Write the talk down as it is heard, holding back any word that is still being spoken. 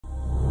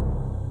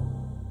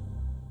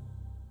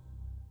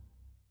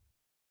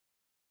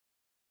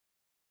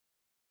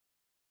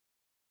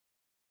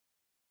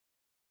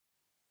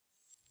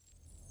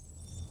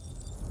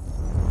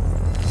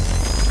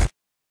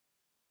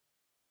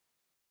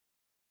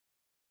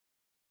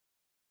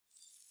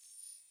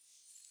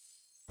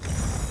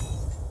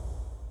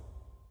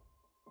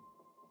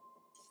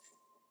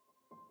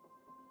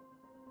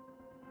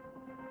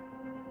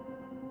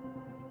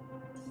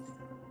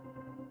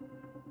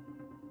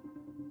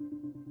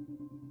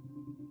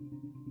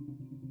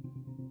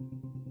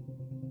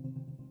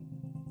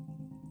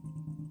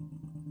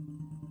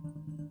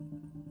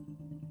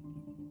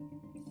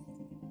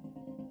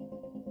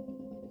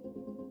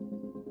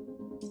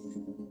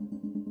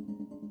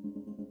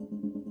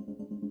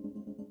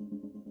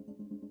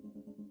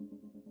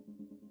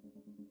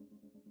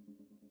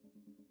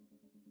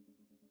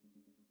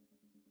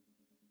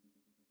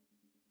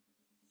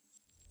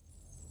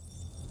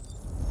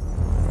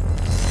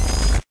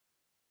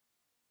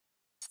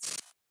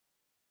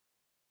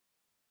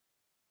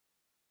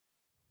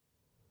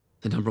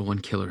The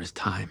 #1 killer is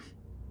time.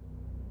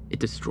 It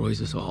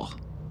destroys us all.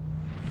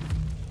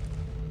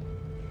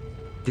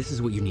 This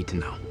is what you need to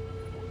know.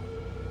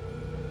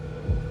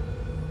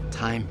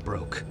 Time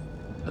broke.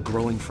 A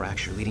growing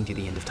fracture leading to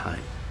the end of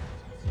time.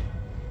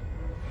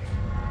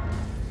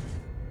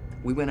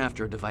 We went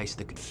after a device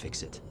that could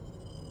fix it.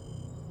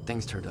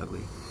 Things turned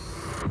ugly.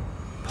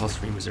 Paul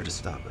Serene was there to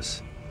stop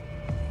us.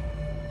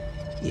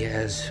 He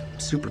has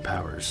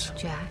superpowers.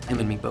 Jack? Him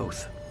and me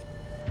both.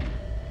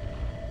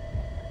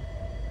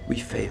 We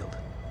failed.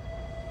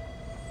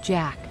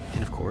 Jack.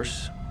 And of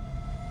course,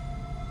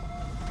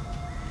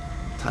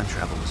 time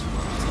travel was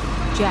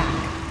involved.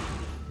 Jack.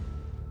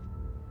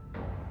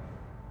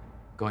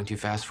 Going too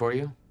fast for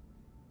you?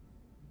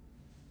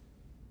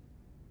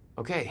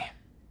 Okay.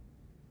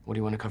 What do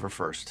you want to cover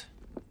first?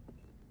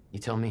 You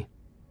tell me.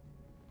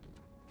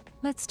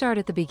 Let's start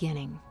at the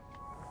beginning.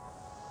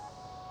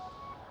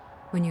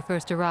 When you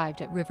first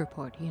arrived at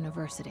Riverport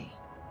University.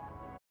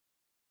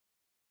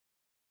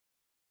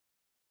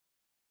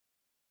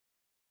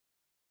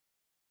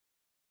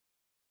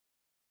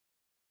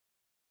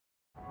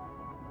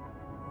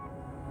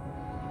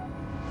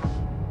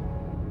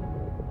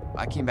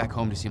 I came back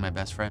home to see my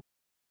best friend,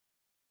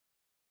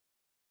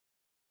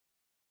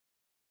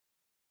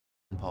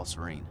 Paul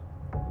Serene.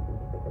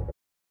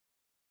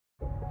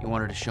 He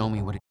wanted to show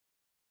me what he'd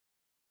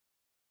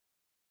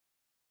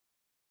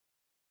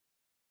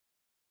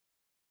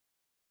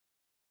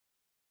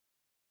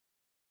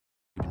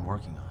been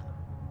working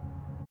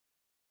on.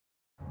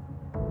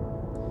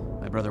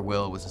 My brother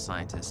Will was a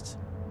scientist.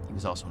 He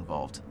was also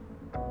involved.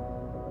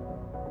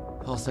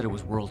 Paul said it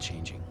was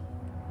world-changing.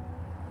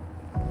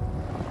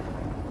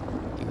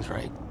 He was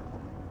right.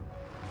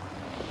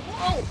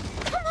 Whoa!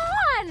 Come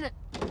on!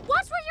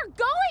 Watch where you're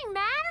going,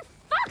 man!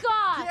 Fuck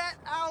off! Get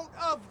out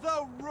of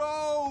the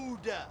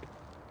road!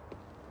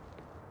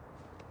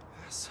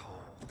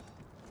 Asshole.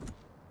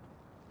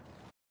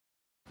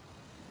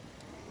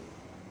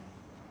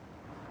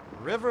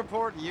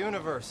 Riverport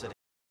University.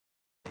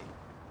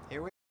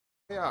 Here we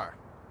are.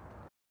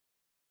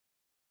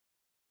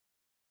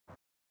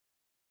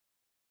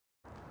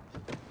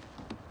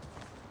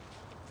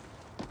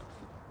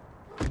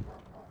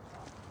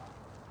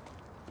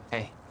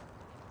 Hey,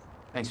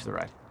 thanks for the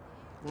ride.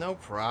 No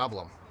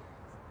problem.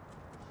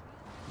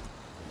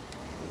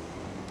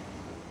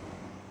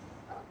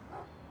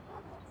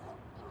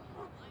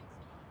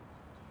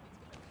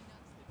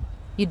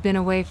 You'd been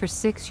away for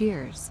 6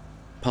 years.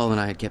 Paul and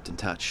I had kept in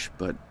touch,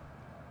 but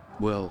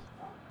Will,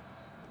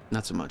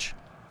 not so much.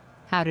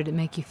 How did it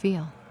make you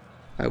feel?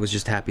 I was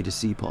just happy to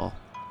see Paul.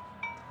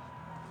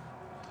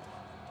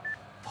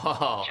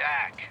 Paul.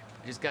 Jack.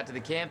 I just got to the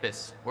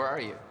campus. Where are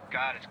you?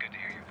 God, it's good to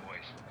hear your voice.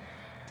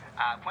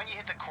 When you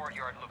hit the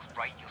courtyard, look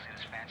right, you'll see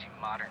this fancy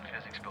modern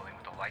physics building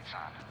with the lights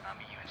on. I'll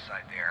meet you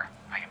inside there.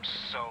 I am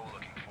so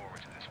looking forward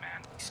to this,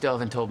 man. You still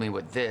haven't told me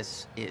what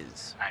this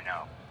is. I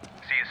know.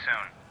 See you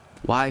soon.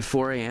 Why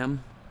 4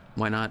 a.m.?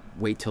 Why not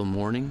wait till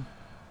morning?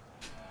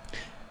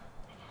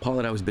 Paul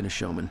had always been a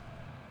showman.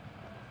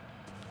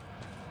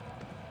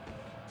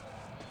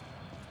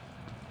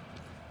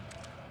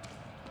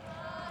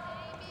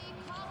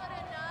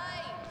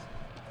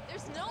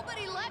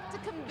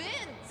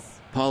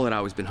 Paul had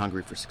always been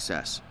hungry for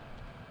success.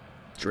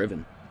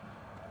 Driven.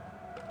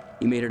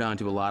 He made it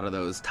onto a lot of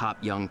those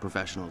top young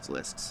professionals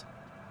lists.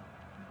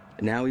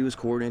 And now he was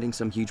coordinating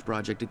some huge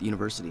project at the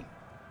university.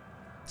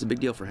 It's a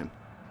big deal for him.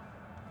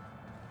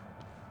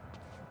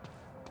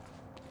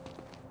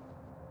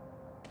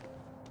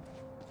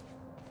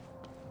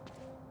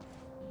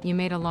 You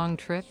made a long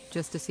trip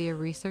just to see a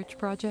research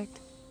project?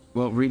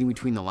 Well, reading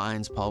between the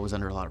lines, Paul was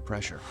under a lot of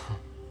pressure.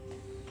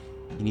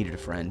 He needed a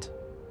friend.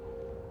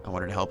 I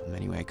wanted to help him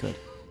any way I could.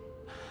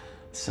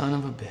 Son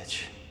of a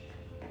bitch.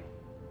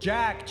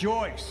 Jack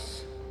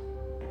Joyce.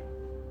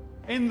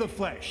 In the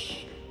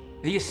flesh.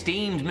 The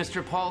esteemed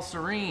Mr. Paul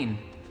Serene.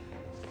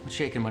 What's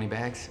shaking, money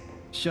bags?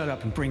 Shut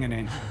up and bring it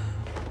in.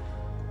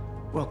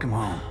 Welcome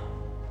home.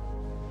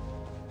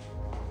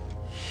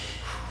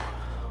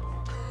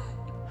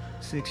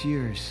 6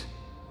 years.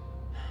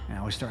 And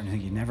I was starting to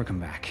think you'd never come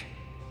back.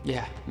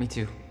 Yeah, me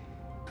too.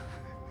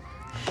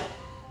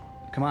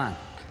 Come on.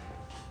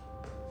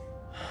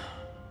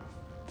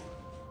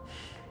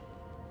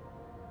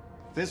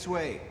 This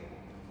way.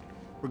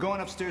 We're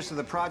going upstairs to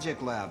the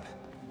project lab.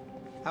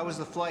 How was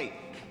the flight?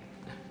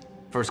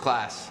 First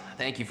class.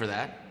 Thank you for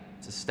that.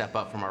 It's a step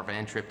up from our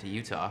van trip to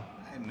Utah.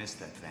 I missed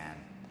that van.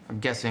 I'm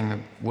guessing that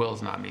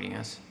Will's not meeting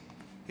us.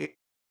 He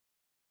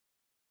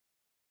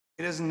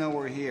doesn't know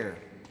we're here.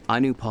 I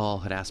knew Paul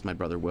had asked my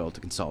brother Will to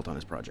consult on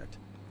his project.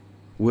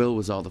 Will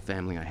was all the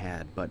family I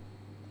had, but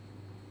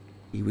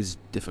he was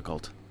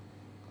difficult.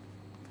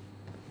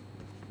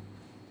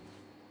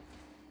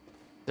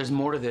 There's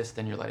more to this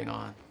than you're letting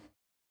on.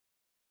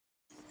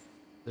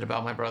 Is it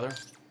about my brother?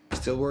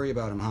 Still worry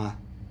about him, huh?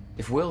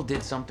 If Will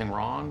did something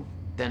wrong,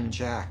 then...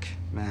 Jack,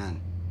 man.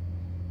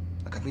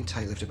 Look, I've been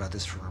tight-lipped about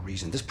this for a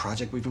reason. This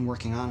project we've been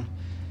working on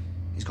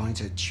is going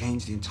to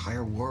change the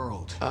entire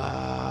world.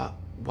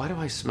 Why do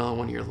I smell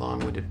one of your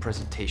long-winded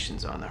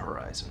presentations on the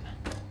horizon?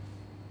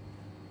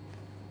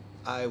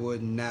 I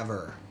would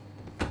never.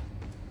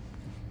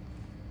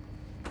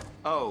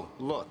 Oh,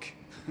 look.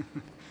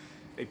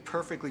 A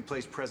perfectly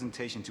placed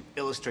presentation to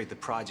illustrate the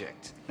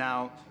project.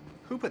 Now,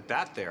 who put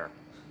that there?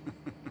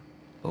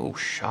 Oh,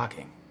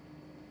 shocking.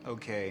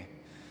 Okay.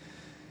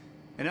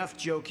 Enough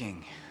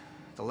joking.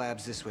 The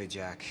lab's this way,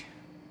 Jack.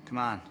 Come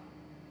on.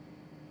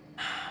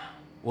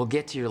 We'll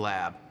get to your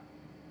lab.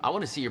 I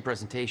want to see your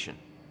presentation.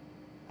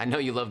 I know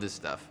you love this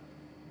stuff.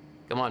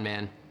 Come on,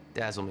 man.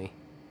 Dazzle me.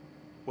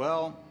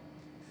 Well,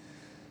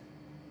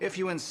 if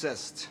you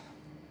insist.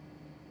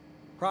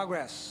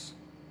 Progress.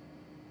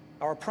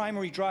 Our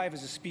primary drive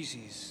as a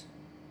species.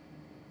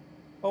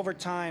 Over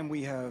time,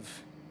 we have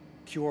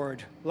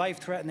cured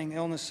life-threatening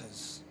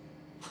illnesses.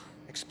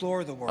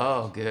 Explore the world.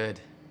 Oh, good.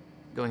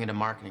 Going into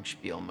marketing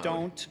spiel mode.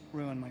 Don't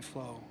ruin my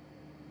flow.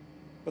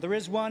 But there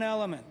is one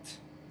element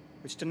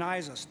which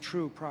denies us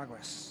true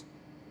progress.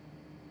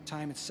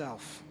 Time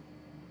itself.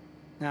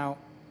 Now,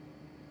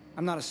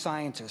 I'm not a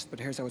scientist, but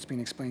here's how it's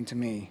being explained to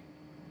me.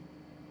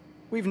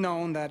 We've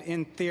known that,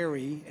 in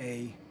theory,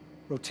 a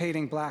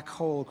rotating black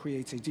hole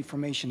creates a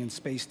deformation in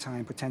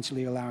space-time,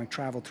 potentially allowing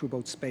travel through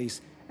both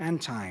space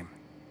and time.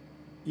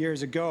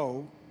 Years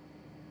ago,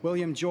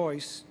 William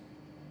Joyce,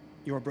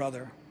 your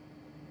brother,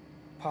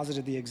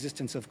 posited the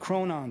existence of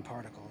chronon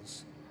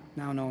particles,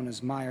 now known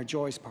as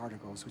Meyer-Joyce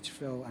particles, which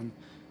fill an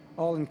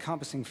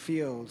all-encompassing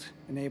field,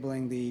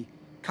 enabling the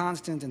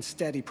constant and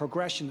steady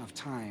progression of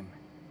time.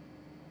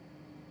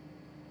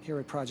 Here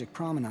at Project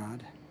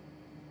Promenade,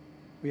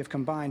 we have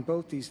combined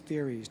both these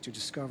theories to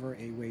discover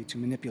a way to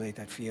manipulate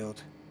that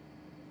field.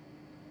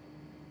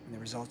 And the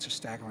results are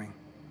staggering.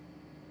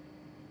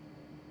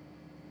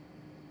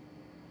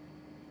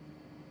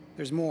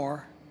 There's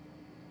more,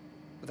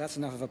 but that's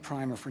enough of a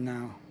primer for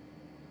now.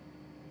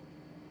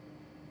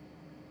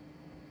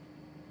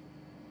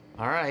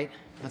 All right,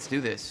 let's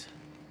do this.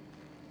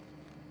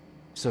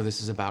 So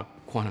this is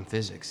about quantum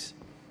physics.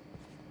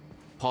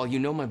 Paul, you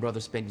know my brother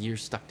spent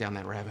years stuck down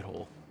that rabbit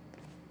hole.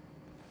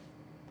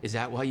 Is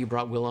that why you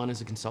brought Will on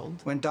as a consultant?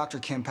 When Dr.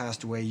 Kim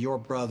passed away, your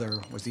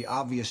brother was the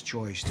obvious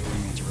choice to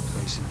bring in to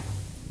replace him.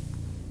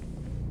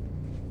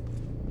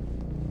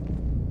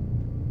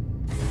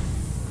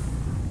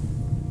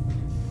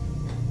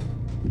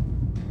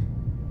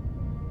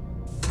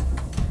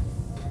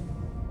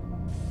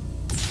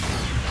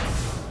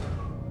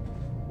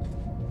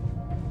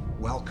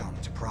 Welcome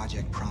to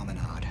Project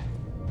Promenade.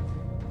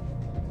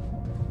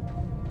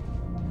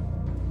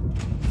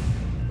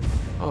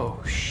 Oh,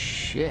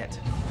 shit.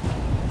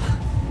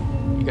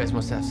 You guys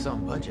must have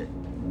some budget.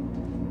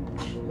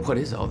 What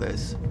is all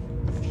this?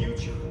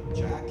 Future,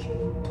 Jack.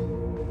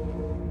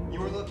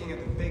 You are looking at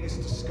the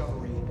biggest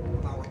discovery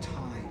of our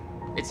time.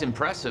 It's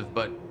impressive,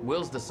 but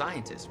Will's the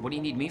scientist. What do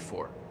you need me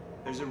for?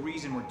 There's a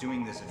reason we're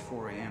doing this at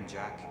 4 a.m.,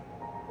 Jack.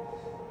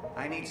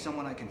 I need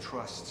someone I can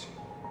trust.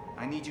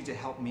 I need you to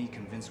help me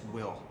convince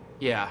Will.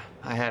 Yeah,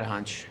 I had a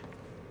hunch.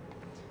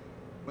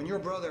 When your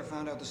brother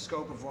found out the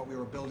scope of what we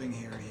were building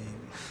here, he...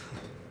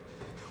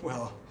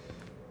 well,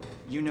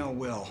 you know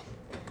Will.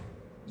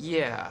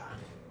 Yeah.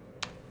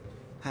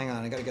 Hang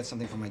on, I gotta get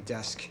something from my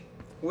desk.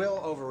 Will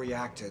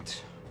overreacted.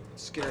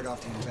 Scared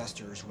off the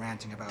investors,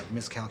 ranting about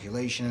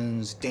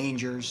miscalculations,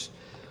 dangers,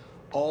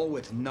 all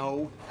with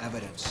no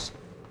evidence.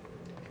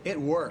 It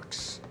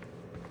works,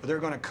 but they're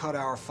gonna cut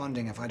our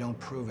funding if I don't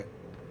prove it.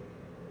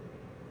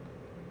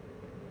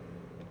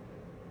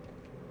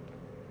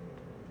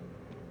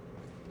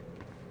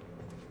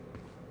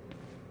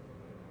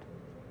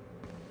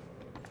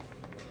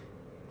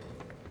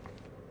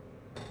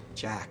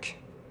 Jack,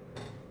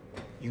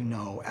 you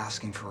know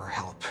asking for her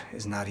help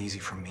is not easy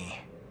for me.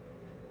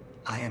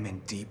 I am in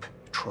deep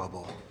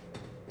trouble.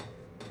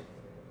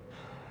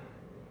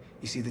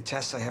 You see, the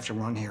tests I have to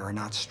run here are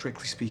not,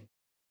 strictly speaking,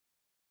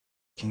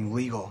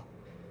 legal.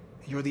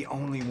 You're the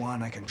only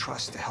one I can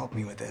trust to help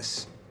me with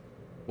this.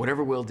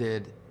 Whatever Will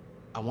did,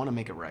 I want to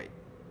make it right.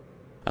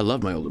 I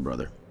love my older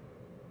brother,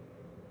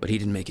 but he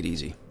didn't make it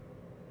easy.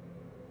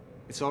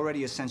 It's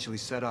already essentially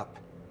set up.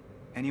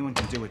 Anyone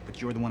can do it,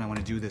 but you're the one I want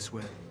to do this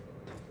with.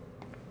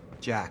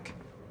 Jack,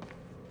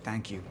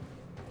 thank you.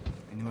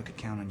 I knew I could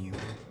count on you.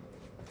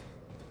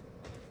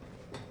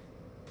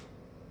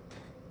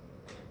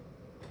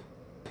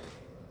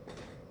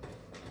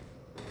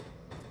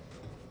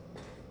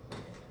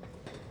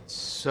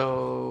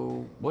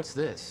 So, what's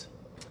this?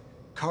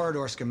 Corridor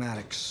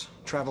schematics.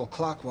 Travel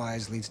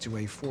clockwise leads to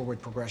a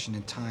forward progression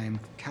in time.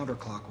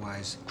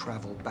 Counterclockwise,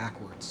 travel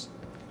backwards.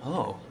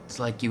 Oh, it's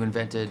like you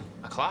invented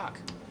a clock.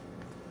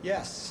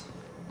 Yes,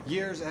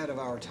 years ahead of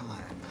our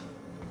time.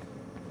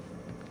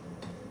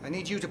 I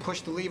need you to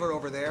push the lever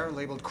over there,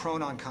 labeled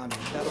Chronon Conduit.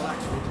 That'll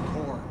activate the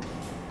core.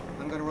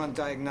 I'm gonna run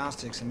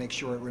diagnostics and make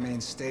sure it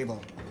remains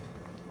stable.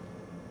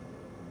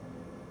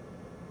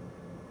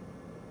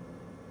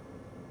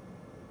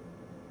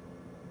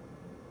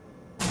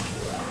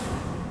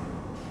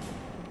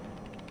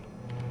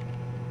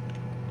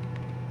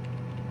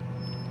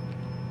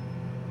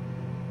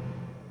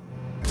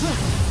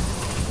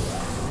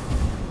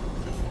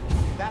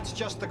 That's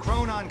just the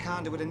chronon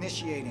conduit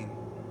initiating.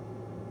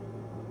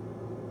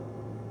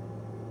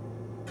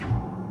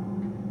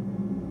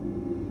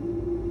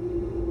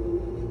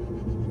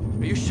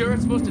 Are you sure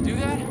it's supposed to do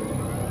that?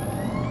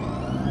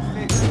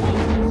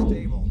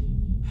 Stable.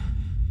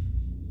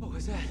 What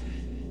was that?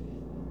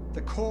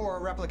 The core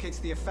replicates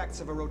the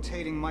effects of a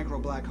rotating micro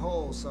black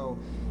hole, so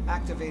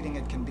activating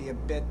it can be a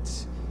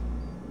bit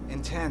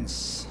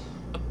intense.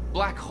 A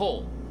black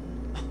hole?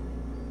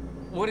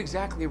 What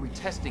exactly are we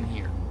testing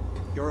here?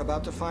 You're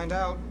about to find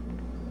out.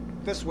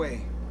 This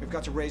way. We've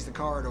got to raise the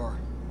corridor.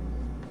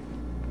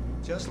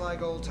 Just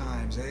like old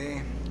times,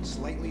 eh?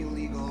 Slightly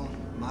illegal,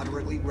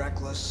 moderately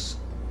reckless.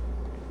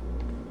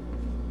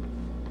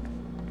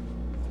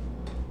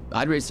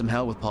 I'd raised some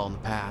hell with Paul in the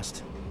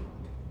past.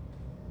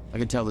 I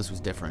could tell this was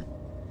different.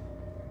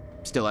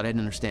 Still, I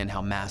didn't understand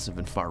how massive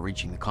and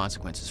far-reaching the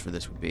consequences for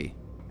this would be.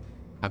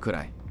 How could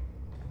I?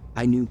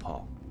 I knew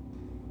Paul.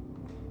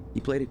 He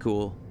played it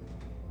cool,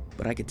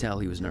 but I could tell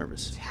he was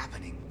nervous. It's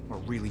happening. We're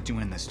really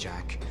doing this,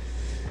 Jack.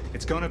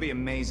 It's gonna be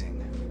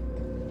amazing.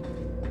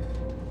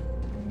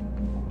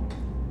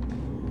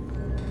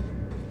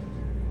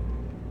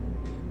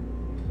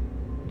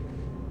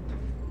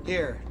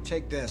 Here,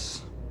 take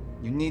this.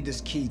 You need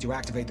this key to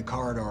activate the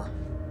corridor.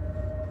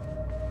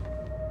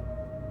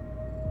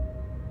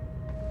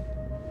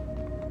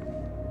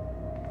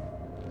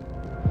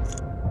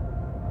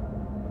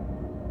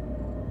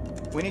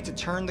 We need to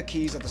turn the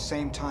keys at the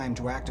same time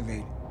to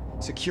activate.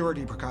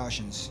 Security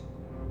precautions.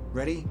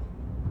 Ready?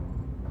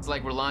 It's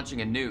like we're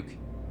launching a nuke.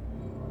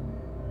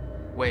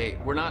 Wait,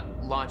 we're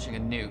not launching a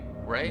nuke,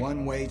 right?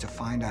 One way to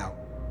find out.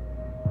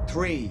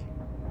 3,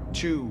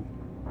 2,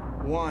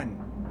 1.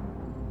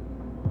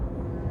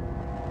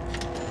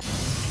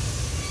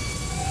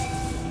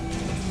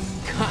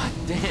 God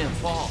damn,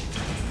 Paul.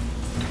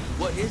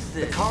 What is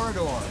this? The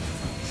corridor.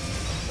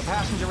 The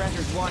passenger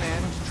enters one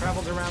end,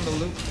 travels around the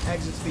loop,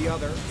 exits the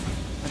other,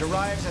 and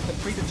arrives at the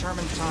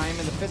predetermined time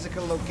in the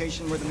physical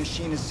location where the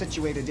machine is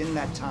situated in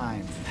that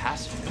time.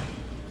 Passenger.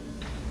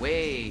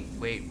 Wait.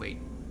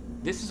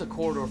 This is a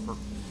corridor for...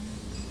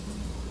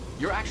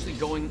 You're actually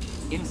going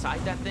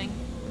inside that thing?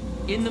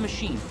 In the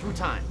machine, through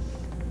time?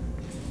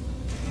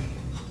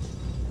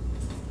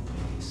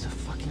 It's a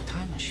fucking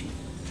time machine.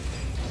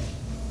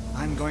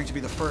 I'm going to be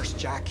the first,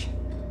 Jack.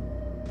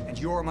 And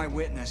you're my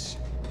witness.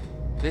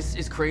 This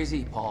is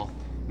crazy, Paul.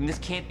 I mean, this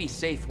can't be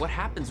safe. What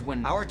happens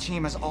when... Our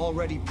team has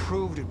already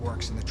proved it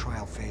works in the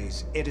trial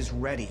phase. It is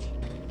ready.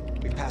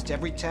 We've passed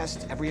every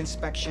test, every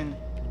inspection.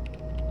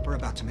 We're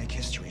about to make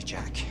history,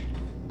 Jack.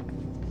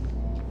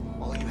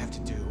 All you have to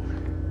do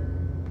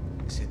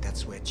is hit that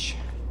switch.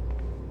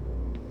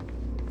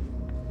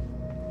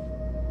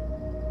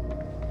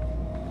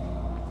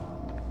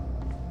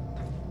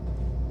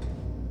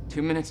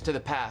 Two minutes to the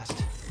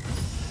past.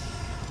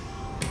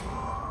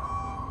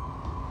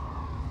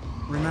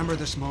 Remember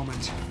this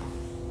moment.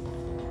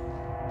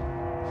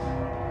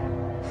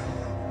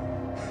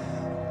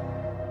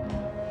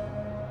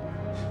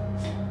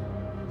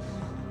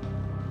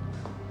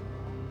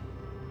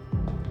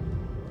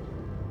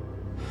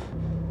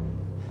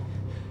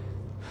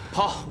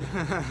 Paul!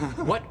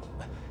 What?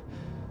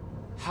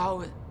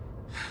 How...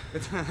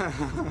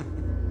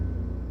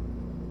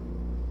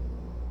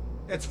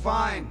 It's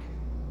fine.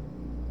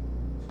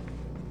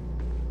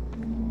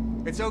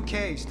 It's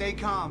okay. Stay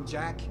calm,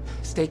 Jack.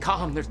 Stay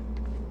calm.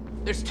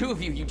 There's two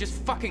of you. You just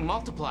fucking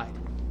multiplied.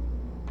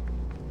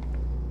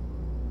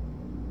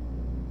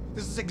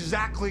 This is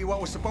exactly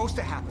what was supposed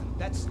to happen.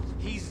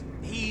 He's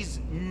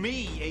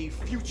me, a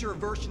future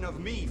version of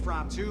me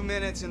from 2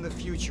 minutes in the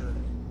future.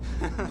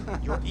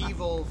 Your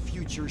evil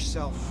future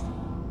self.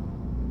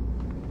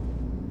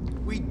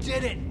 We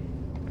did it!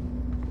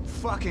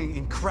 Fucking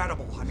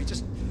incredible. I mean,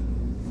 just...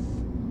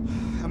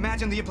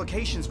 imagine the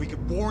implications. We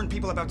could warn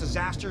people about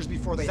disasters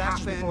before they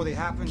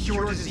happen.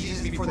 Cure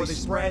diseases before they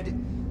spread.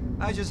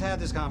 I just had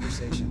this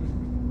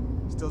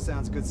conversation. Still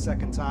sounds good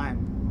second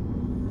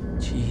time.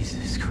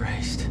 Jesus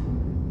Christ.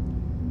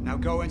 Now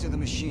go into the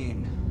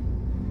machine.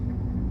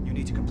 You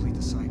need to complete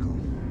the cycle.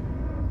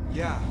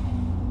 Yeah.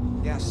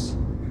 Yes.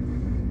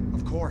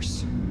 Of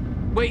course.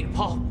 Wait,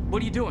 Paul,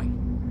 what are you doing?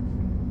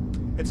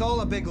 It's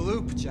all a big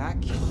loop, Jack.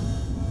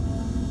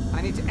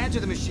 I need to enter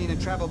the machine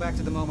and travel back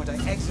to the moment I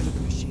exited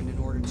the machine in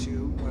order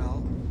to,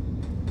 well,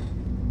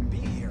 be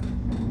here.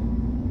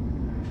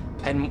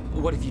 And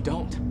what if you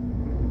don't?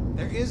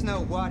 There is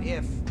no what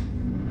if.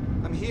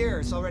 I'm here,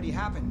 it's already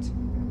happened.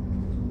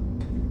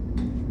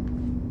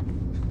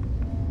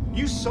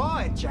 You saw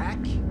it, Jack.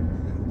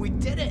 We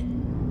did it.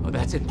 Oh,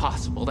 that's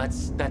impossible.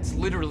 That's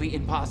literally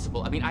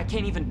impossible. I mean, I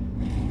can't even...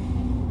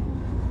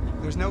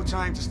 There's no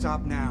time to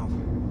stop now.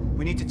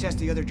 We need to test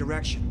the other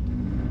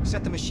direction.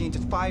 Set the machine to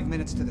 5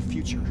 minutes to the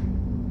future.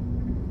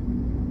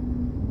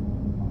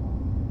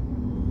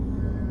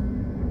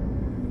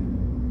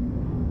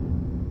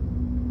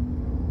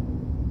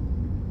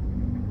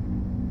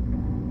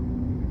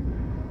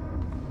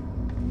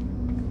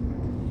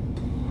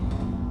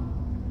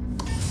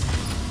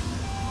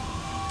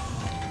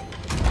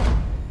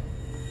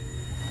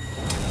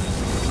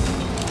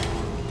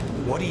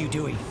 What are you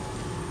doing?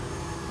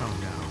 Oh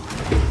no.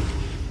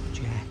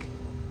 Jack.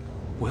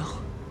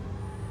 Will?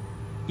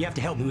 You have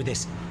to help me with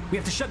this. We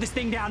have to shut this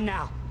thing down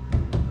now.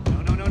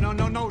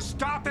 No,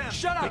 stop him!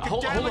 Shut up! It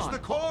could damage the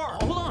core!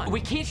 Hold on. We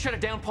can't shut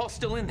it down. Paul's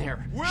still in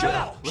there. Will! Shut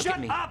up! Look Shut at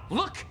me. up!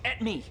 Look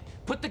at me.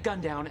 Put the gun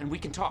down and we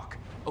can talk,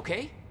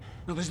 okay?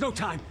 No, there's no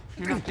time.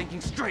 You're not thinking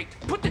straight.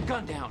 Put the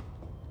gun down.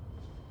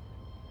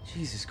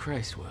 Jesus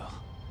Christ, Will.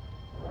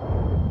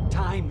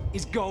 Time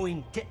is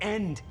going to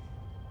end.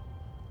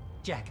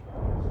 Jack,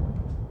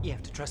 you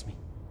have to trust me.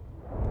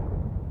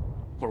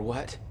 Or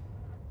what?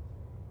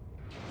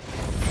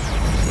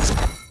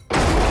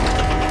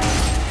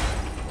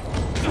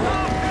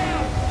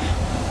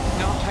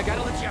 No, I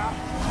gotta let you out.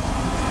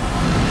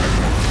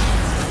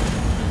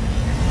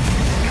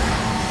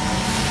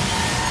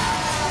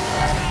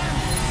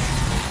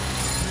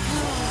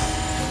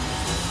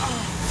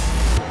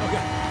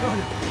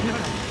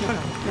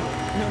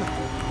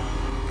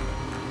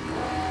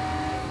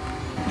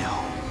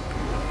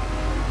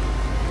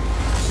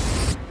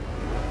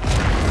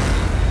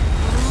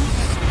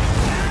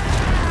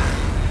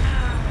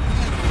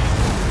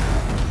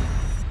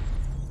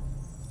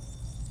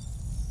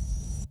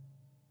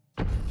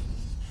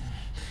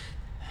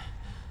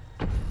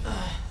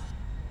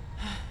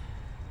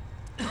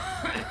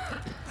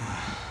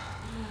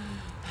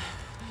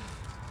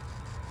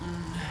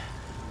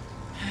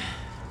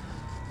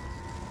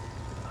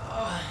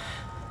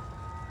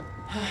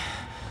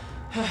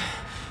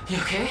 You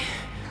okay?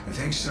 I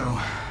think so.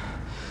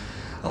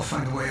 I'll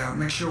find a way out.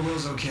 Make sure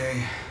Will's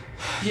okay.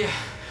 Yeah.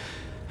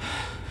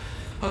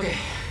 Okay.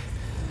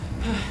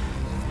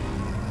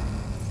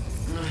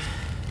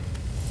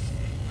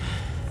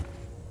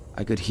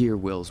 I could hear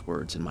Will's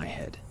words in my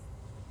head.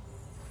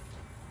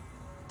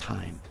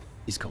 Time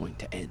is going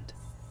to end.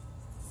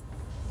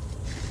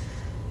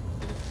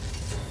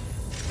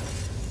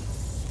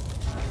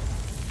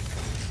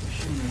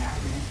 Shouldn't be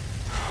happening.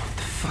 What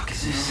the fuck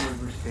is this? The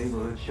numbers were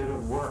stable. It should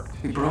have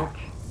worked. We broke.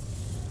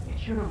 It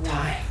should have worked.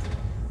 Time.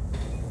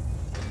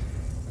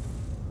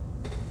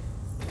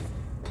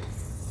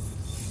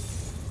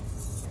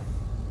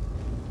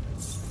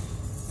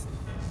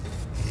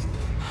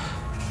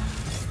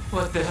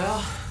 What the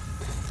hell?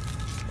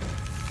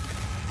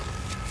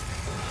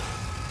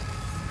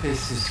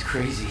 This is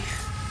crazy.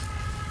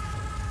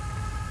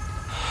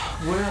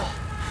 Will.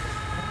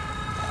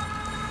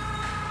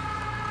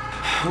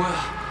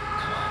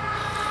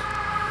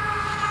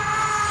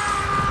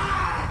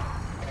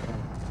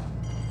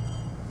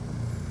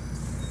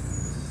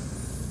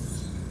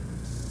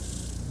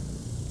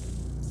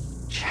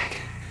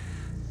 Jack.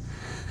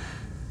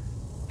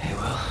 Hey,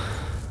 Will.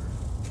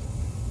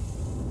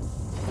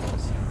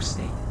 Zero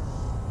state.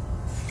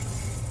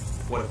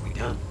 What have we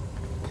done?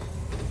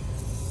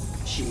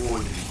 She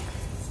warned me.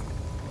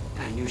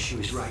 I knew she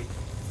was right.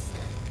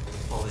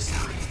 All this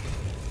time.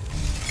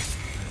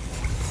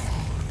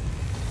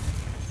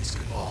 This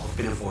could all have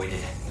been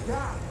avoided.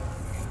 Jack!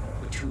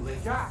 We're too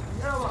late. Jack,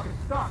 the airlock is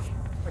stuck.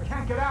 I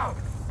can't get out.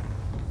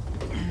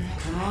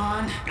 Come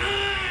on.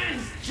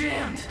 It's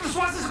jammed. This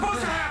wasn't supposed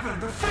to happen.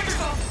 The figure's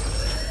all...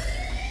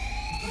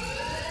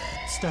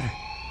 Stutter.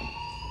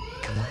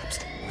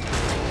 Collapsed.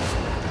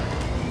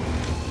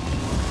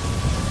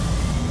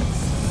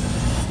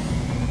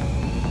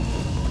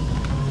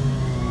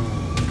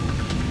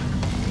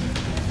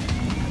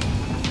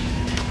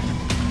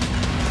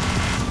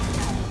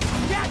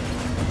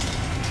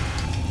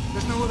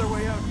 There's no other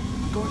way out.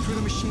 I'm going through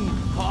the machine.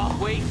 Paul,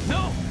 wait.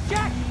 No!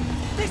 Jack!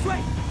 This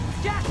way!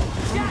 Jack!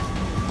 Jack!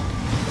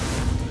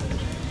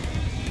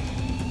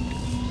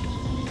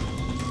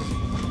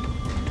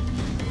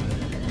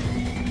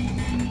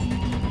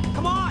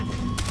 Come on! You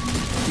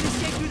can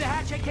escape through the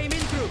hatch I came in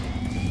through.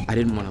 I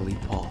didn't want to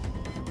leave Paul,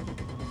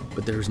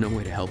 but there was no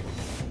way to help him.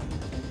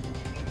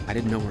 I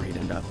didn't know where he'd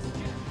end up.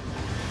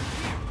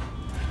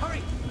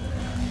 Hurry!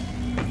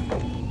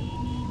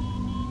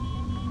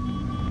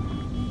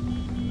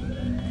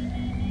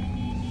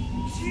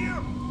 He's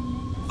here!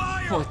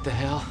 Fire! What the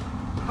hell?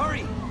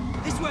 Hurry!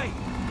 This way!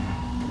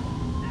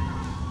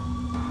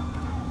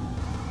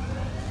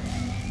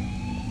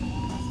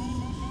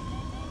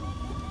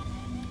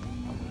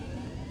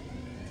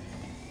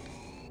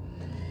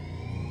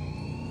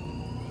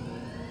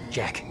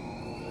 Jack,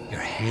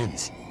 your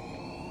hands.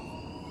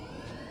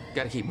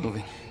 Gotta keep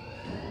moving.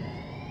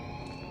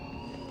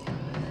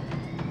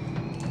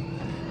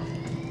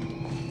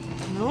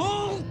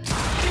 No!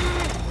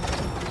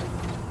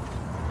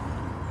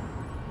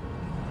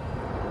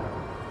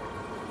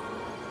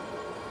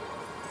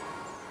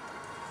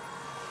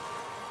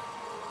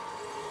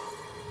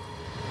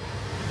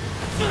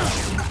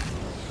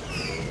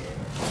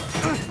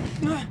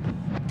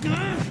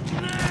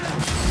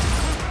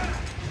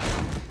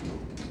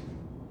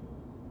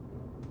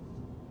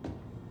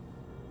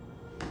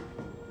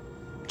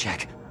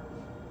 Jack.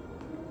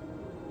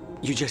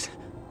 You just...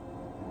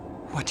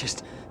 What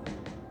just...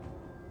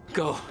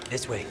 Go.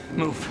 This way.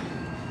 Move.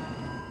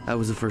 That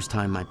was the first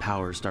time my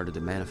powers started to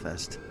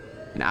manifest.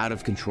 An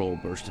out-of-control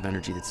burst of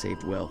energy that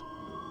saved Will.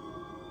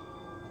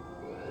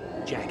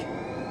 Jack.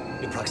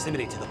 Your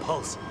proximity to the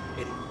pulse,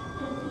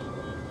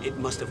 it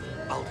must have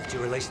altered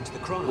your relation to the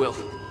chrono. Will,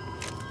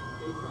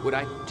 what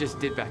I just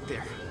did back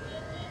there,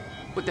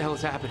 what the hell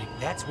is happening?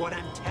 That's what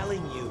I'm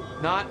telling you.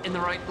 Not in the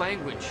right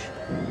language.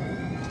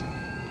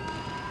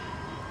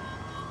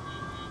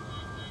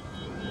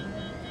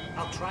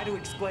 I'll try to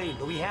explain,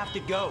 but we have to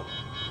go.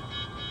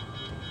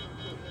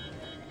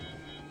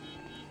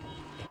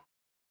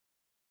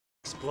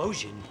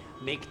 Explosion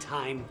make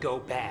time go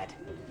bad.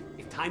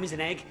 If time is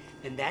an egg,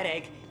 then that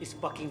egg is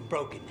fucking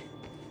broken.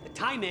 The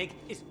time egg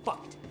is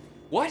fucked.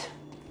 What?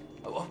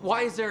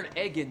 Why is there an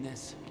egg in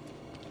this?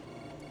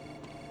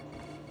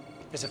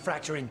 There's a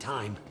fracture in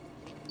time.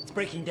 It's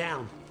breaking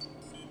down,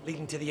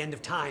 leading to the end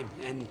of time,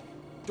 and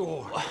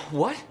door.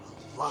 What?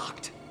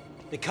 Locked.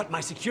 They cut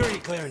my security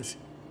clearance.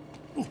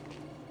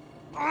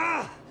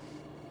 Ah!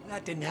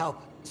 That didn't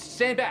help.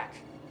 Stand back.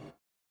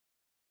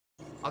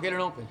 I'll get it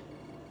open.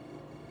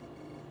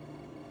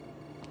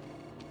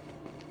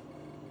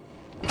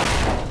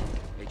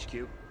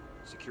 HQ,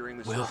 securing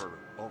the Will, server room.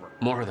 Over.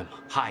 More of them.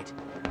 Hide.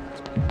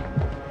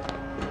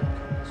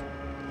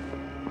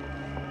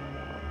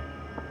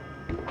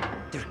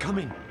 They're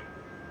coming.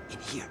 In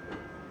here.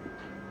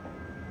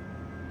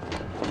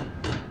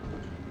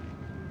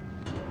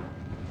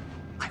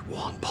 I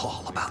warned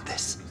Paul about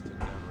this.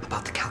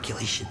 About the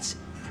calculations.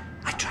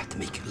 I tried to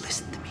make you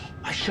listen to me.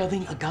 By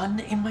shoving a gun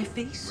in my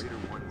face?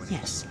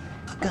 Yes,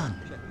 a gun.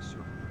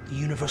 The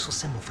universal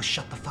symbol for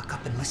shut the fuck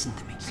up and listen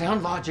to me.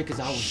 Sound logic is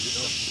always...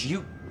 Shh.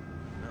 You...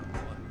 No,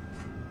 what?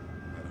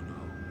 I don't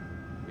know.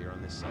 We're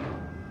on this side.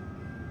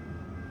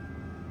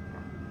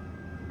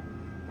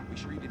 We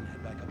sure he didn't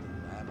head back up to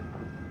the lab?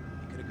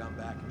 He could have gone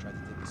back and tried to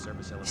take the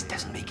service elevator. This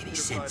doesn't make any He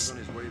sense. on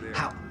his way there.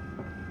 How?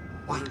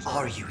 Why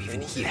are you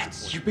even here?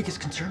 That's your biggest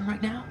concern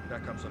right now?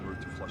 Backup's en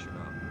route to flush him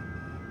out.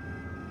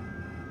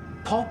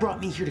 Paul brought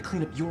me here to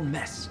clean up your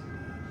mess.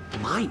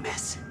 My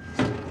mess?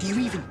 Do you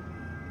even...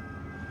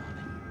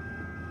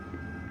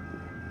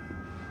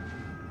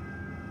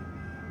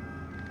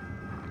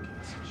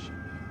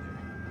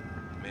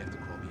 May have to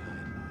crawl behind.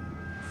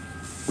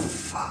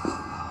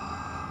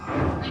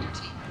 Raider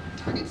team,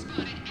 target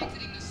spotted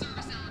exiting the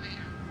service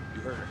elevator.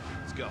 You heard her.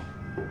 Let's go.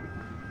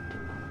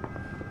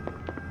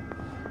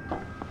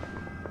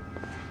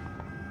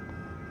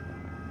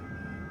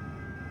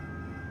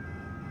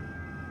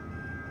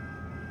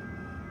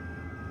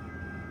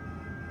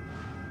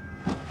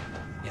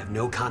 You have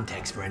no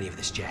context for any of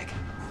this, Jack.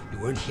 You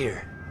weren't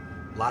here.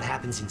 A lot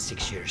happens in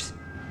 6 years.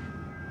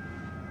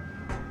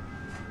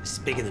 This is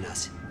bigger than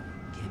us.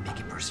 Can't make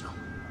it personal.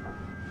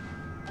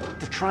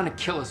 They're trying to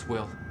kill us,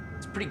 Will.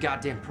 It's pretty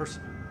goddamn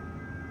personal.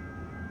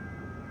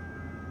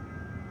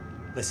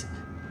 Listen,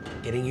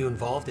 getting you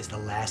involved is the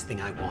last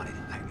thing I wanted.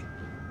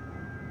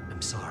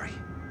 I'm sorry.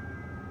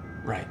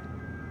 Right.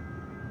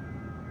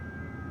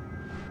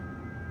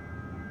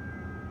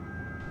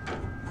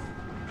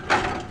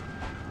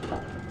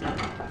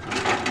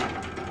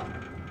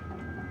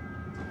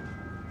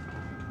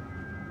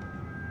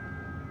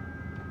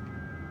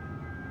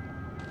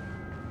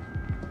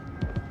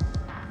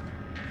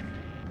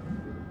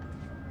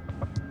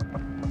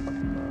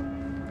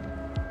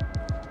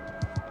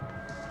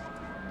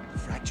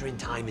 In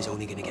time is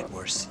only gonna get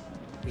worse.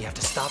 We have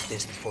to stop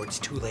this before it's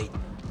too late.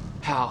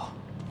 How?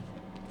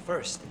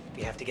 First,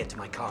 we have to get to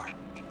my car.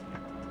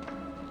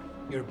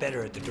 You're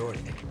better at the door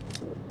thing.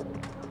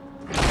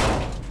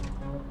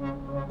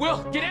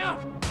 Will, get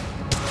out!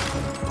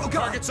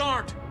 Target's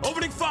armed.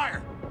 Opening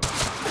fire.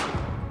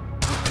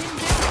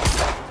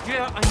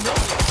 Yeah, I know.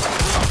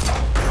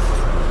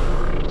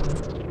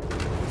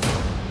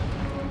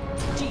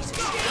 Jesus.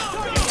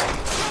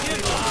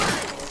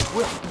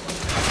 Will,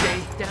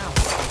 stay down.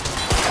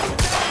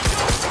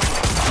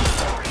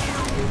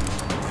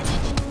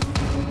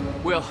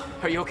 Will,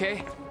 are you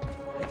okay?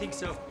 I think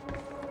so.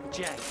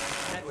 Jack,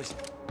 that was...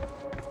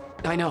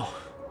 I know.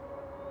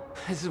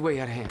 This is way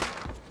out of hand.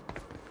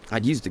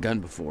 I'd used a gun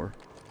before.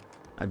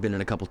 I'd been in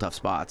a couple tough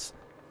spots.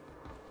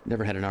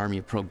 Never had an army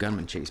of pro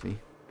gunmen chase me.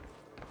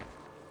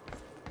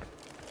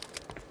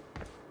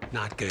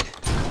 Not good.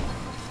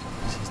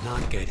 This is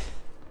not good.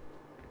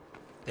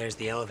 There's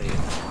the elevator.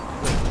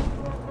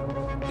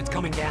 Wait. It's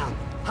coming down.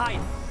 Hide!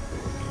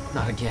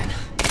 Not again.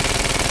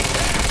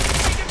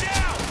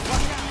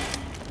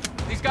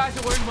 These guys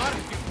are wearing mud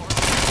before.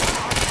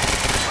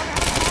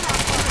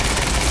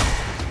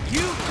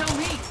 You tell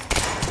me.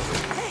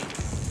 Hey,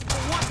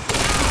 what?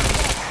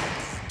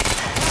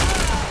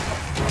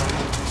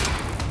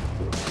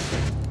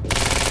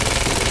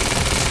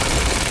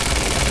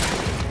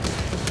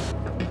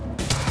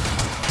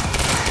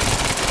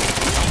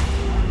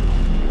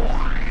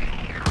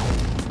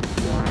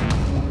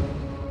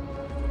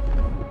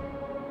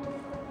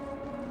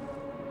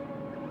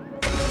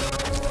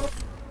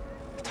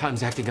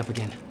 Time's acting up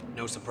again.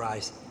 No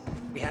surprise.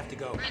 We have to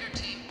go. Raider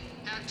team,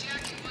 have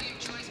Jack and William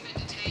Choice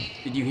been detained?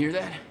 Did you hear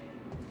that?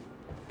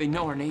 They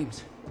know our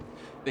names.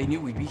 They knew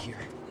we'd be here.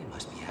 They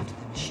must be after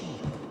the machine.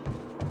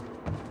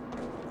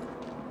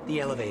 The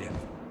elevator.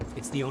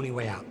 It's the only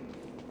way out.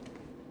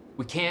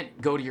 We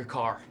can't go to your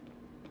car.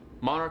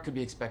 Monarch could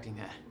be expecting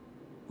that.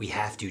 We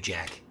have to,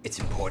 Jack. It's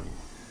important.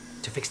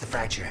 To fix the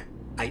fracture,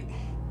 we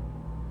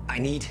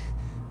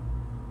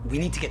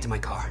need to get to my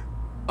car.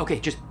 Okay,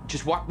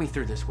 just walk me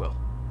through this, Will.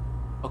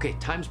 Okay,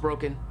 time's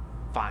broken,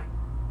 fine.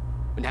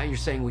 But now you're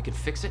saying we could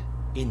fix it?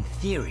 In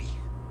theory.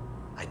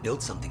 I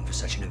built something for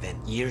such an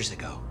event years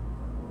ago.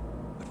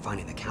 But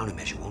finding the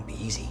countermeasure won't be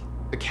easy.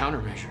 The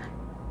countermeasure?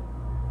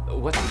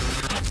 What's...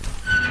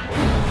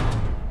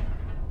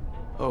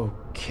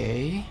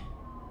 Okay...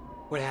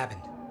 What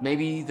happened?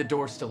 Maybe the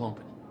door's still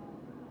open.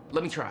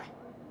 Let me try.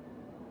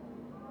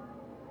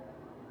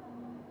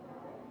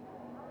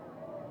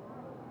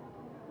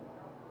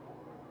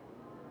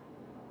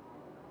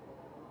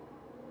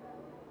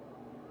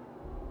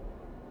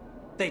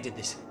 They did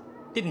this,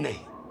 didn't they?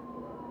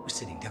 We're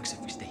sitting ducks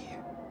if we stay here.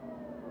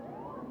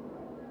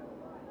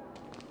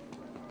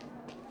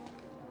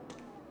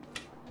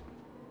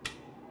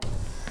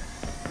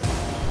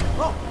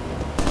 Oh!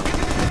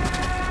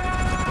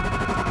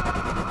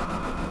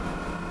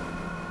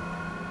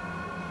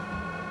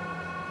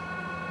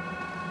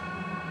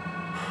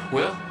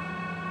 Will?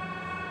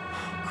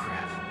 Oh,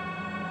 crap.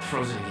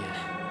 Frozen again.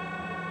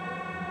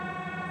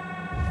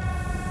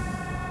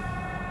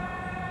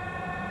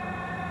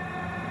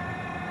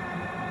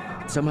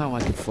 Somehow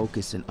I could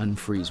focus and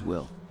unfreeze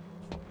Will,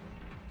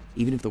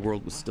 even if the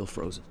world was still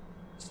frozen.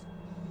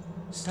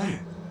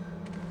 Steiner.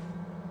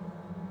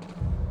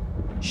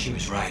 She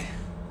was right.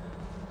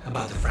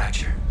 About the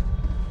fracture.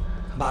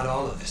 About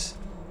all of this.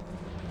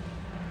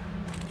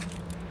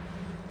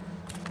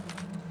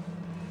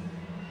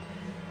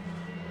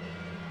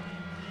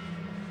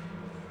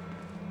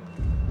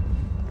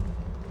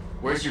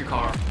 Where's your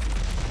car?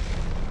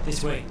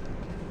 This way.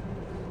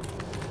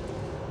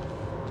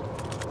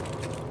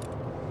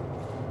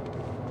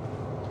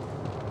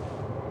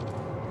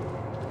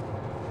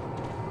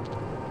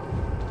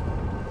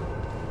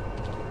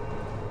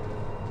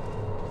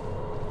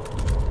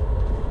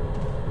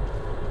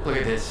 Look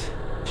at this.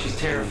 She's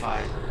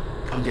terrified.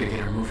 I'm gonna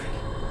get her moving.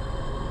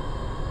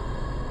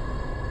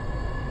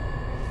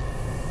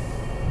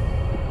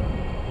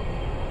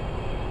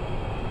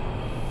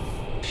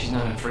 She's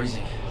not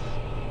unfreezing.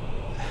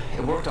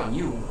 It worked on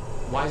you.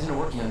 Why isn't it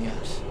working on the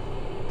others?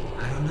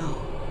 I don't know.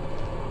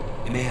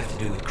 It may have to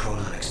do with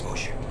chronon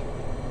exposure.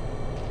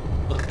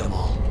 Look at them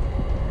all.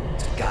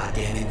 It's a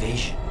goddamn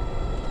invasion.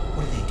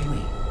 What are they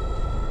doing?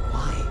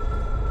 Why?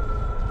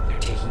 They're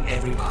taking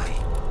everybody.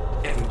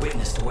 Every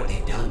witness to what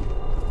they've done.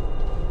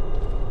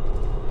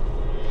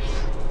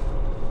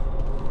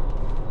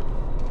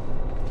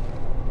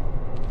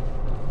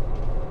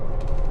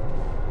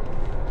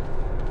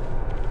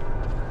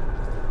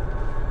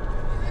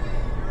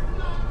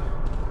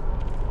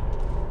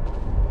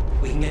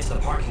 We can get to the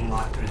parking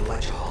lot through the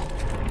lecture hall.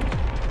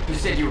 You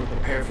said you were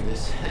prepared for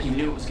this, that you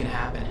knew it was gonna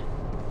happen.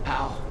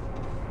 How?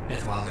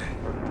 Beth Wilder.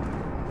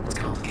 It's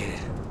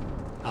complicated.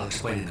 I'll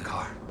explain in the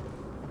car.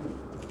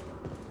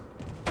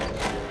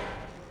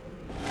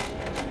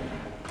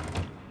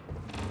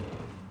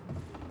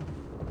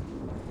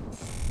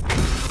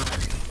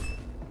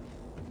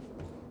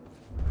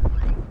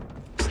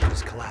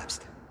 Stuff's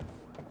collapsed.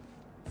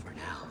 For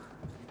now.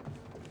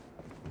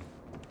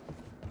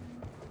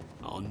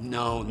 Oh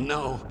no,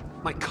 no.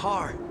 My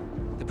car!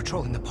 They're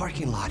patrolling the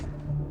parking lot.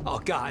 Oh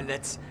God,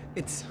 it's...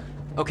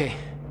 Okay.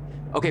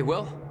 Okay,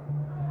 Will.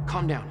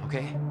 Calm down,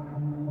 okay?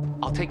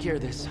 I'll take care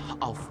of this.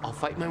 I'll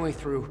fight my way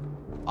through.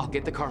 I'll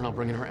get the car and I'll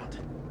bring it around.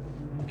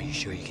 Are you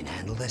sure you can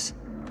handle this?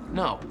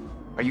 No.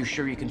 Are you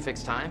sure you can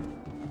fix time?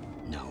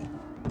 No.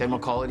 Then we'll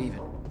call it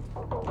even.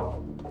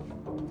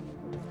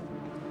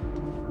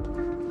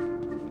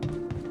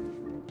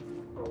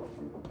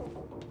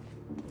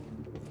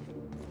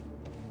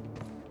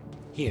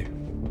 Here.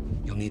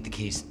 You'll need the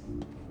keys.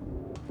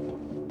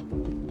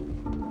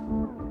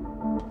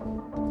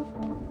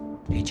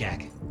 Hey,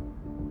 Jack.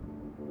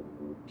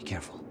 Be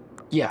careful.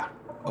 Yeah.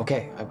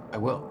 Okay, I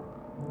will.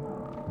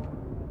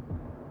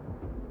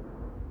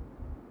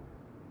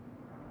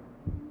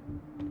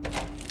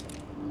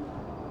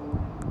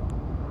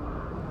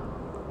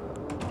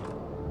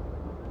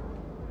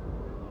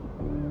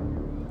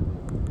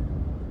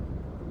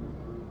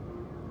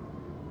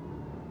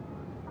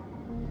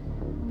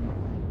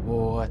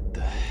 What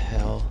the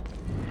hell?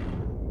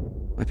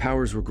 My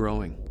powers were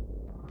growing.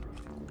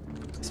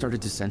 I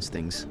started to sense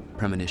things,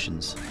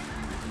 premonitions,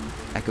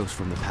 echoes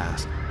from the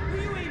past.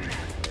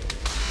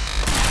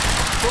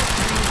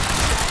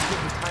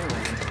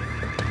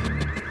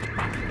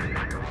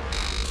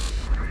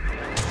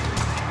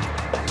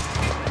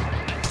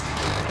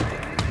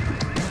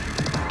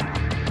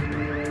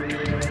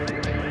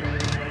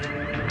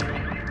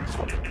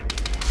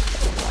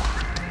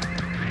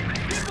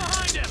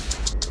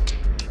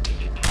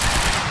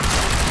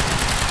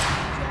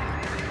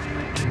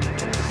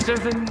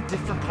 Seven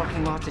different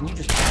parking lots and you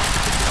just...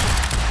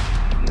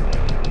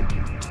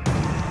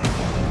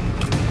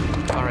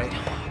 All right,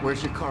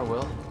 where's your car,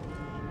 Will?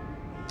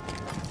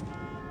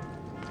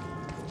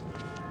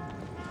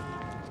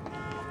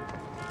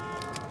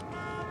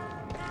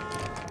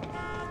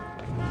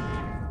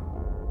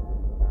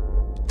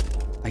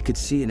 I could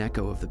see an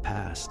echo of the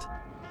past.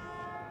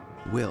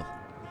 Will,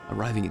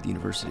 arriving at the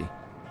university.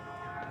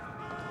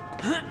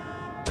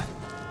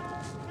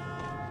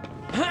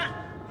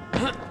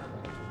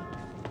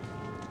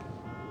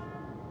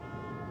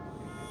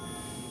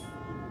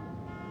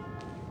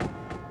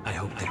 I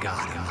hope to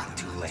God I'm not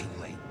too late.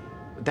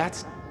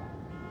 That's...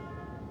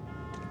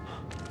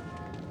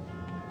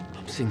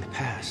 I'm seeing the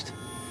past.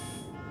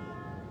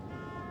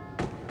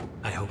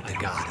 I hope to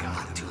God I'm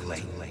not too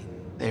late.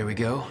 There we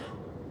go.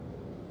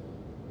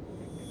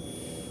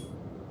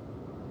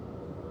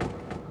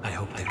 I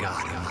hope to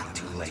God I'm not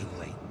too late.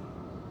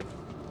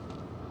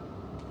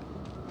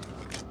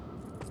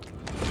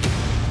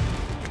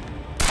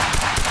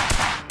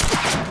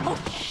 Oh,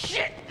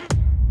 shit!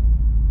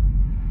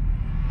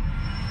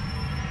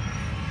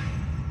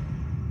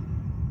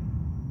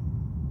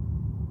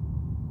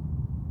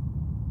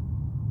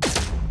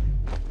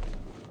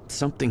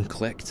 Something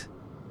clicked.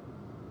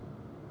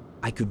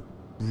 I could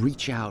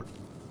reach out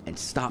and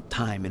stop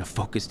time in a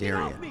focused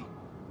area. Help me!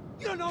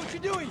 You don't know what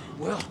you're doing!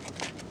 Will.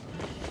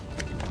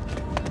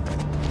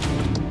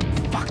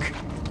 Fuck.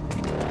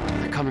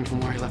 They're coming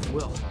from where I left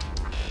Will.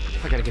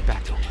 I gotta get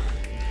back to him.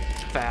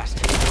 Fast.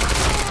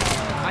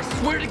 I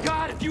swear to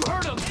God, if you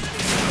hurt him!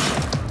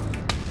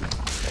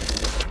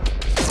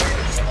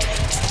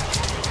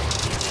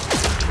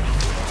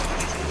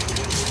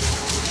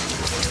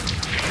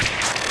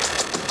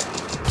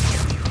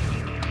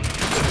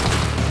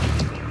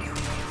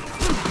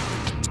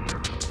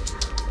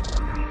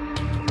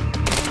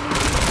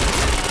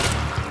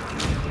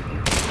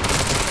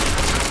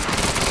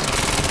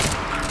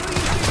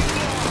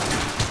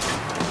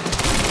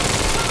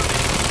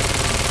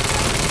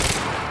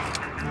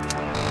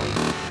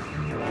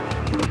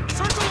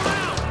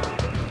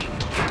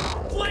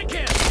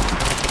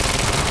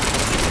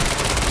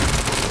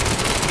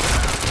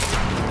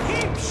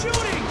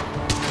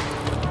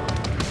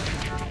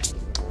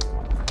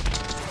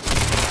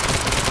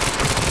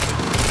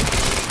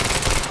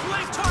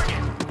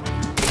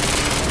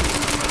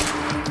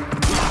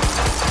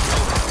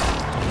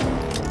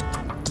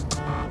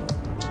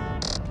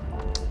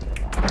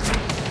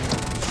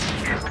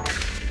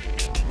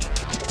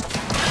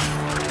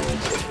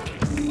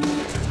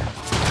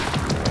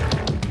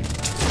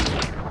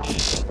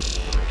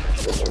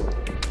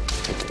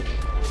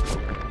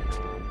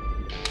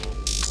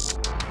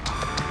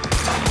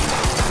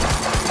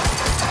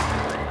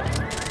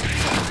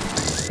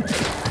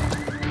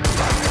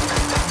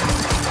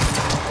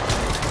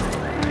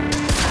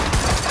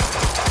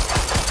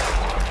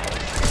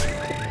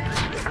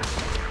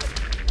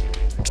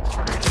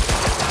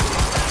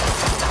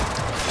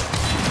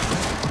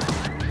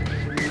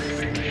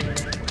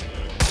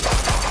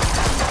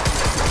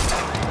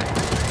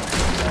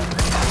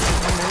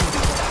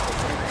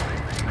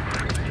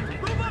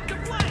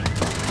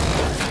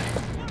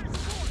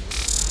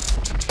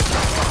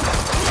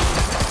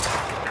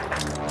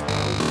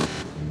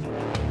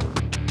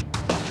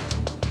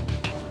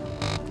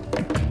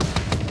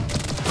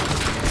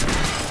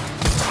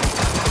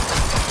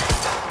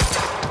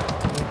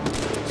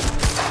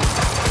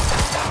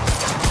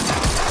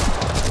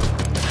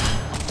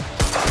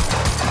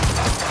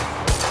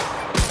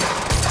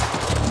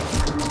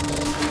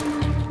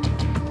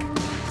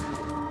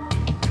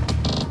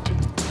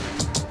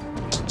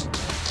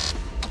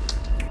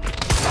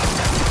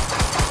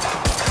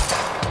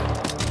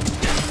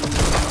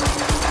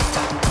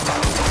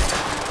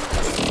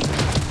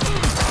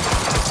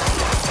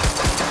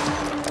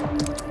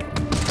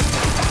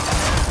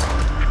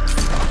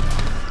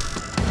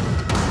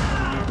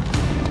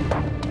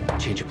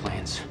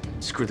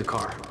 Screw the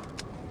car.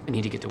 I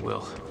need to get to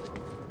Will.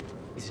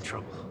 He's in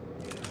trouble.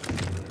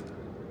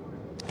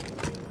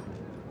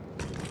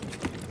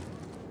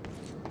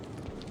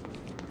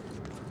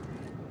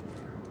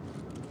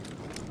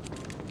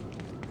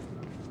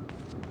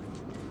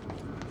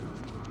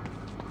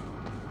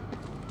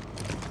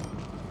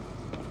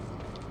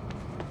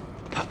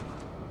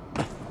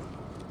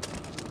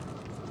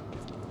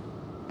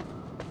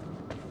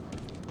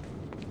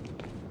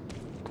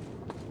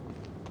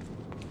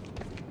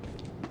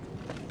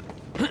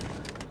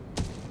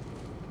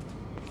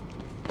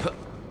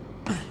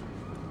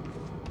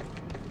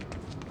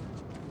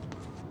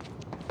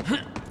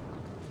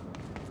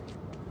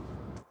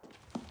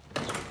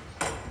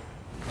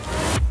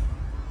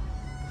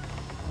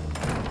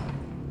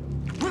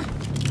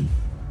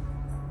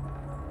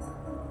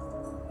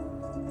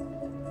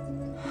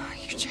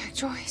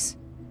 Joyce.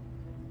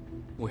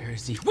 Where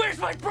is he? Where's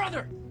my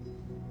brother?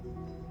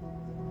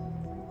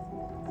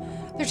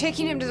 They're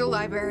taking him to the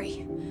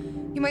library.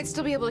 You might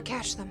still be able to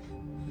catch them.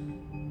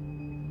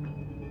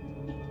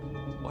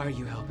 Why are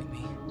you helping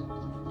me?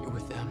 You're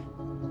with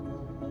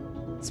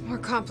them. It's more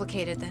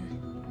complicated than...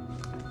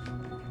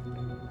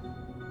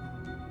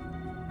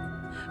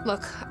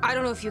 Look, I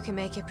don't know if you can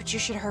make it, but you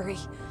should hurry.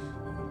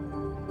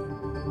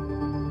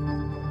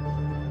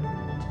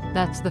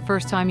 That's the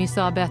first time you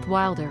saw Beth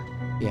Wilder.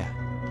 Yeah,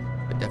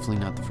 but definitely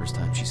not the first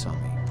time she saw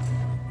me.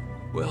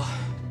 Will.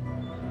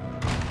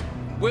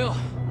 Will!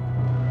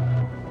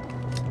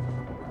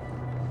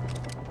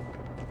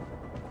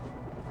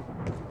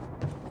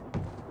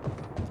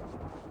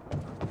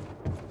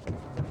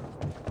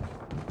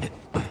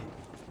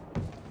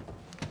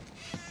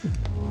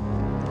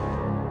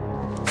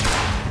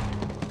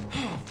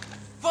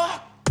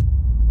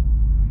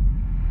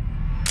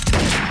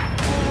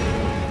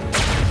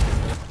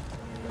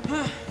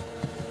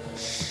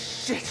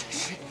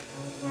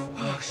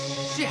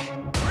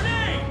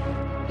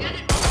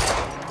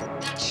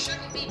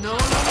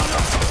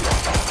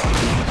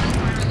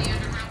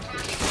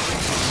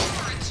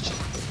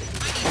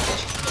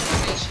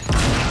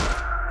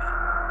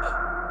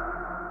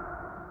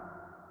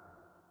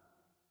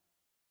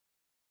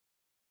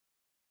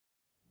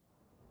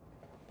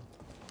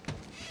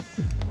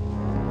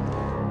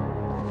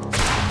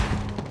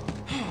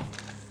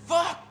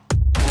 Fuck!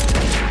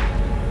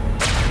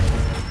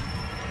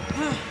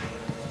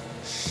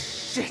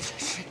 Shit.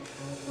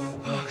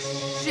 Oh,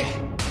 shit.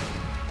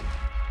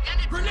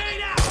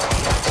 Grenade out!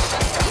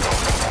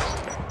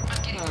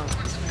 I'm getting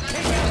reports of guns.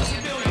 Take out the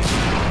civilian!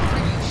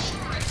 Are you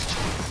sure it's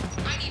Jones?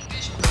 I need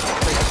visual.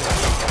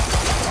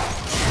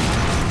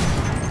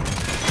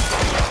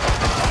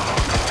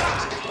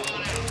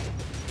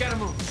 Gotta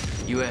move.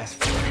 You asked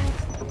for it.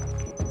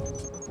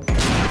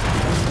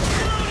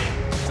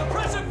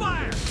 Suppressive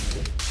fire!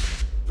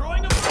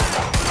 Throwing a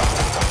fire!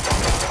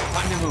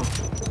 Time to move.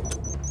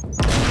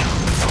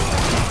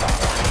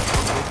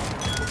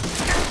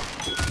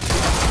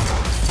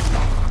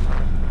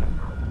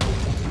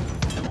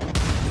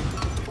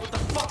 What the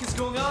fuck is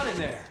going on in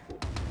there?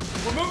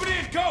 We're moving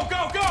in! Go,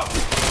 go, go!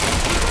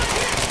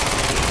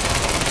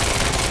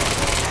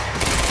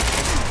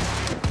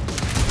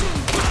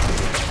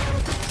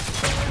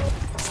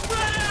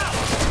 Spread out!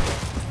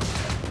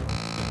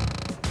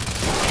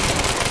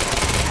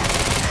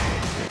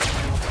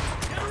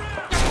 Get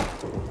around!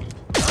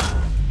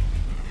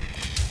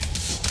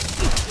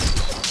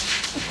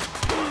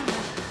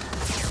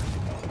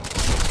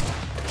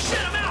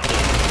 Shit, I'm out!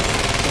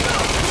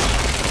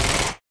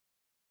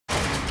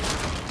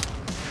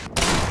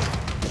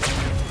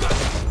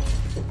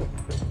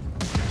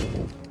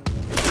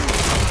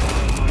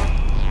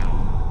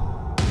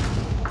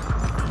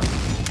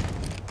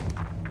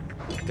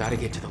 Gotta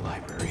get to the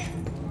library.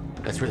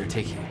 That's where they're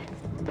taking me.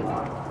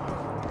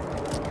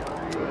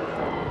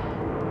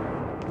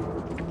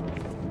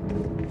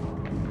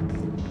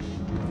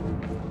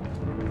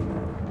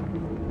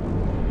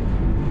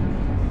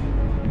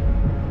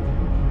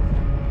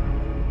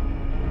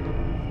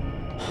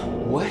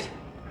 What?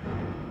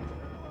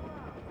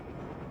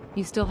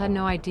 You still had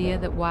no idea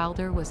that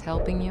Wilder was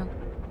helping you?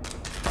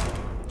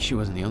 She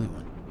wasn't the only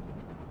one.